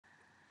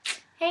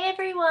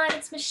everyone,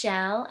 it's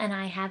Michelle, and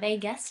I have a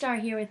guest star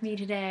here with me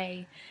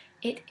today.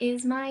 It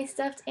is my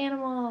stuffed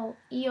animal,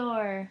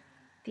 Eeyore,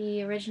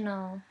 the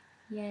original.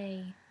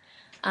 Yay.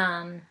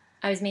 Um,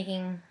 I was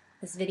making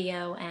this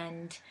video,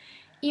 and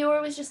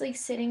Eeyore was just like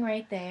sitting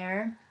right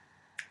there,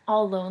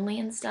 all lonely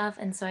and stuff,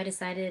 and so I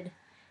decided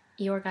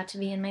Eeyore got to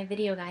be in my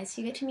video, guys.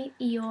 So you get to meet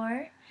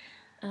Eeyore.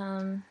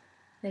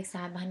 Like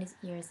sad behind his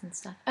ears and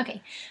stuff.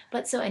 Okay,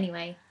 but so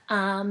anyway,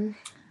 I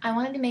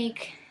wanted to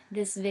make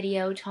this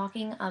video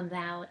talking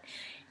about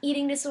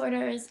eating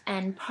disorders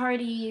and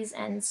parties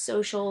and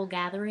social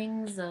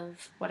gatherings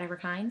of whatever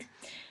kind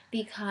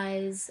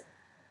because,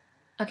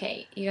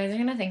 okay, you guys are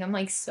gonna think I'm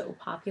like so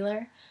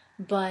popular,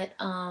 but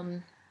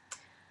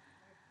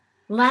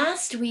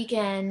last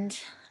weekend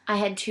I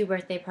had two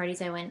birthday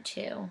parties I went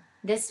to.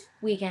 This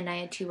weekend I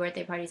had two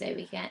birthday parties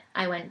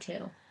I went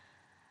to.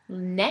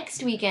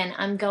 Next weekend,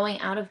 I'm going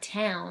out of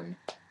town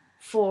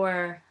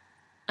for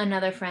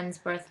another friend's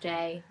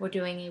birthday. We're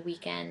doing a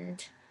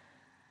weekend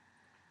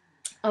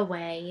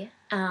away,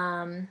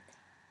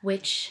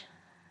 which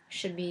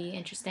should be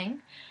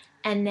interesting.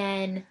 And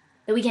then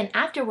the weekend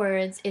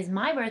afterwards is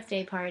my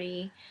birthday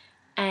party,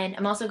 and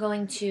I'm also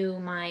going to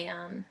my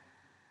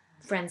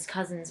friend's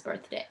cousin's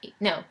birthday.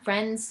 No,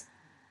 friend's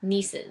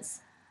niece's.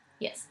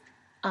 Yes,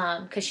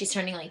 because she's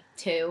turning like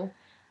 2,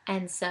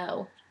 and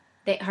so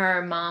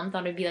her mom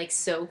thought it'd be like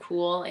so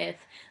cool if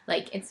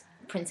like it's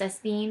princess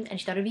themed, and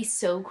she thought it'd be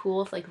so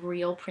cool if like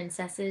real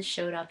princesses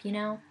showed up, you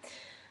know.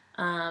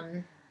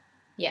 Um,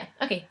 yeah.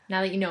 Okay. Now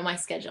that you know my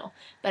schedule,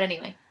 but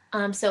anyway,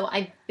 so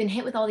I've been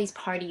hit with all these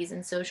parties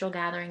and social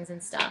gatherings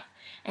and stuff,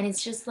 and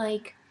it's just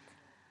like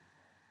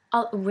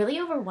really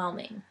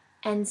overwhelming,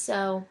 and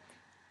so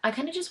I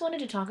kind of just wanted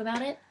to talk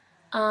about it.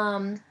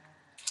 Um,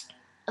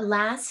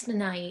 Last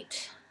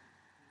night,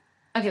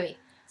 okay, wait.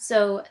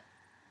 So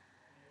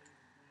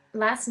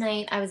last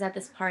night I was at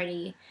this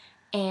party,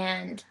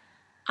 and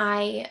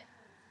I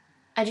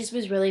I just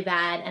was really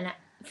bad, and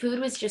food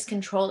was just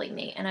controlling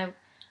me, and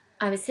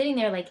I was sitting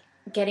there like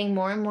getting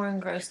more and more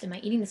engrossed in my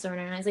eating disorder,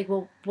 and I was like,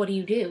 well, what do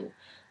you do?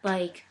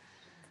 Like,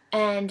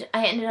 and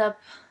I ended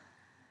up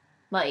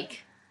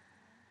like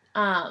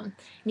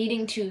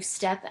needing to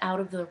step out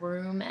of the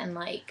room and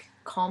like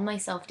calm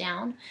myself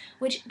down,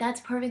 which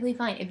that's perfectly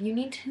fine. If you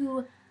need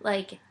to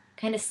like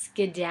kind of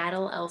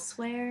skedaddle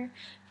elsewhere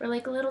for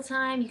like a little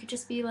time, you could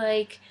just be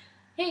like,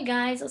 hey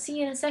guys, I'll see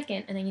you in a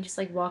second. And then you just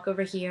like walk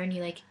over here and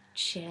you like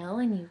chill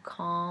and you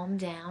calm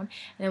down.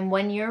 And then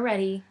when you're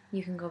ready,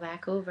 you can go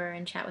back over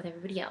and chat with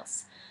everybody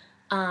else.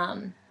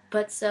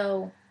 But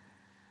so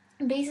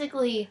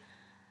basically,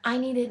 I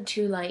needed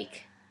to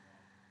like,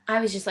 I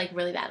was just like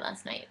really bad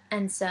last night.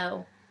 And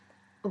so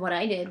what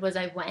I did was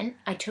I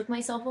took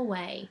myself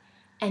away,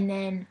 and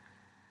then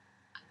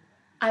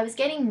I was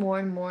getting more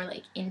and more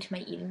like into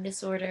my eating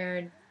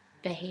disorder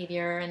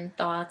behavior and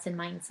thoughts and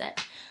mindset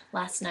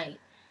last night.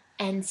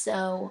 And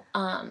so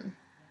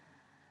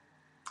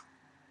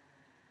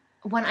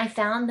when I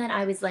found that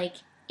I was like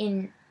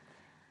in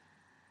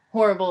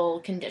horrible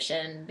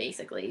condition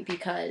basically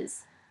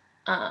because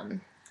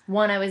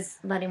one, I was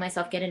letting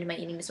myself get into my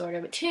eating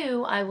disorder, but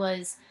two, I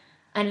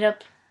ended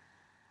up,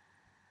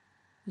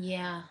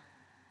 yeah,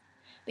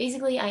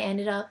 basically, I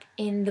ended up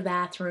in the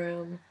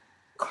bathroom,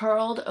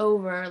 curled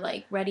over,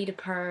 like ready to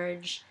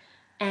purge,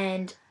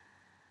 and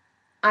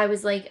I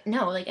was like,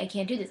 no, like I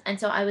can't do this. And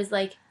so I was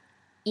like,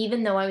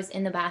 even though I was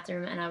in the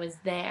bathroom and I was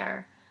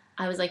there,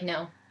 I was like,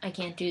 no, I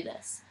can't do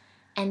this.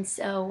 And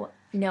so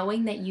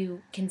knowing that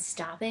you can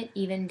stop it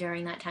even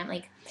during that time,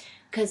 like,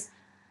 because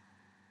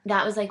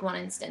that was like one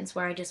instance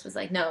where I just was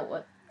like, no,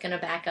 I'm gonna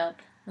back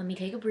up. Let me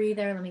take a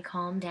breather. Let me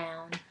calm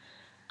down.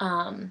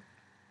 Um,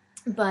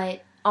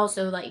 but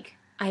also like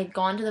I had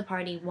gone to the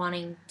party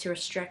wanting to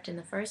restrict in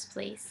the first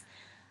place,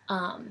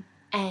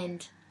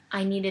 and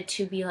I needed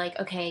to be like,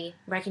 okay,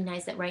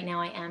 recognize that right now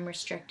I am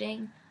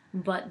restricting,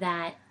 but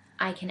that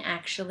I can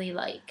actually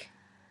like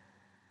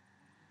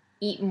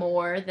eat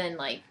more than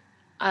like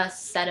a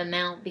set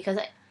amount because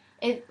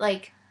it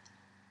like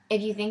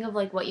if you think of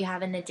like what you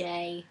have in the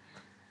day,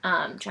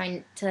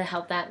 trying to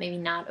help that maybe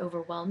not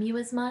overwhelm you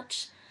as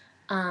much,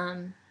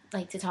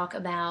 like to talk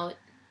about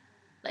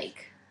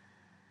like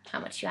how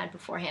much you had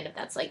beforehand if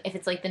that's like if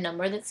it's like the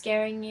number that's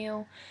scaring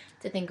you,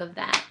 to think of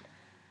that.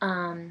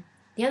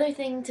 The other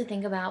thing to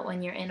think about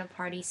when you're in a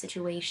party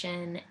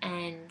situation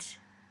and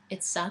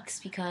it sucks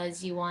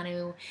because you want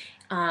to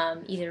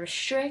either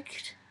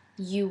restrict,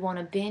 you want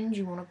to binge,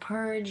 you want to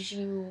purge,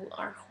 you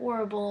are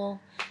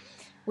horrible,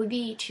 would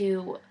be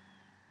to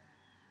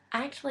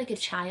act like a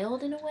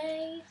child in a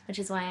way, which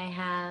is why I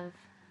have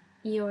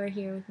you're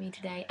here with me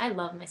today. I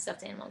love my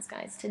stuffed animals,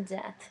 guys, to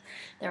death.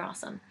 They're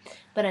awesome.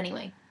 But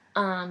anyway,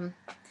 um,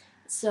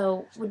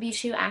 so would be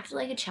to act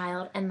like a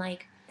child, and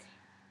like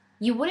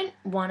you wouldn't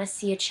want to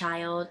see a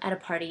child at a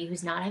party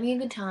who's not having a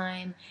good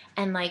time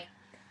and like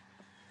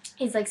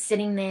is like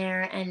sitting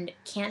there and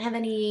can't have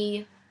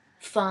any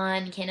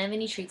fun, can't have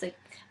any treats. Like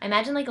I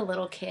imagine like a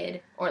little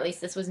kid, or at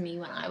least this was me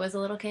when I was a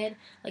little kid,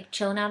 like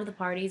chilling out at the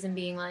parties and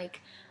being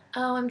like,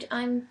 oh,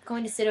 I'm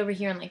going to sit over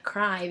here and like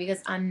cry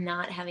because I'm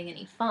not having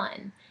any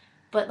fun.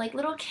 But like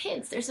little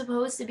kids, they're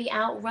supposed to be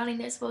out running.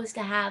 They're supposed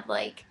to have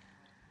like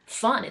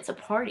fun. It's a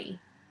party.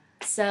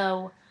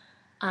 So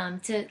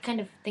to kind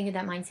of think of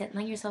that mindset,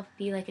 let yourself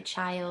be like a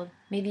child.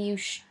 Maybe you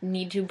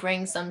need to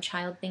bring some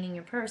child thing in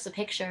your purse, a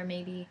picture,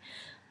 maybe,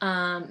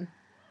 um,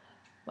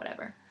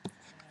 whatever.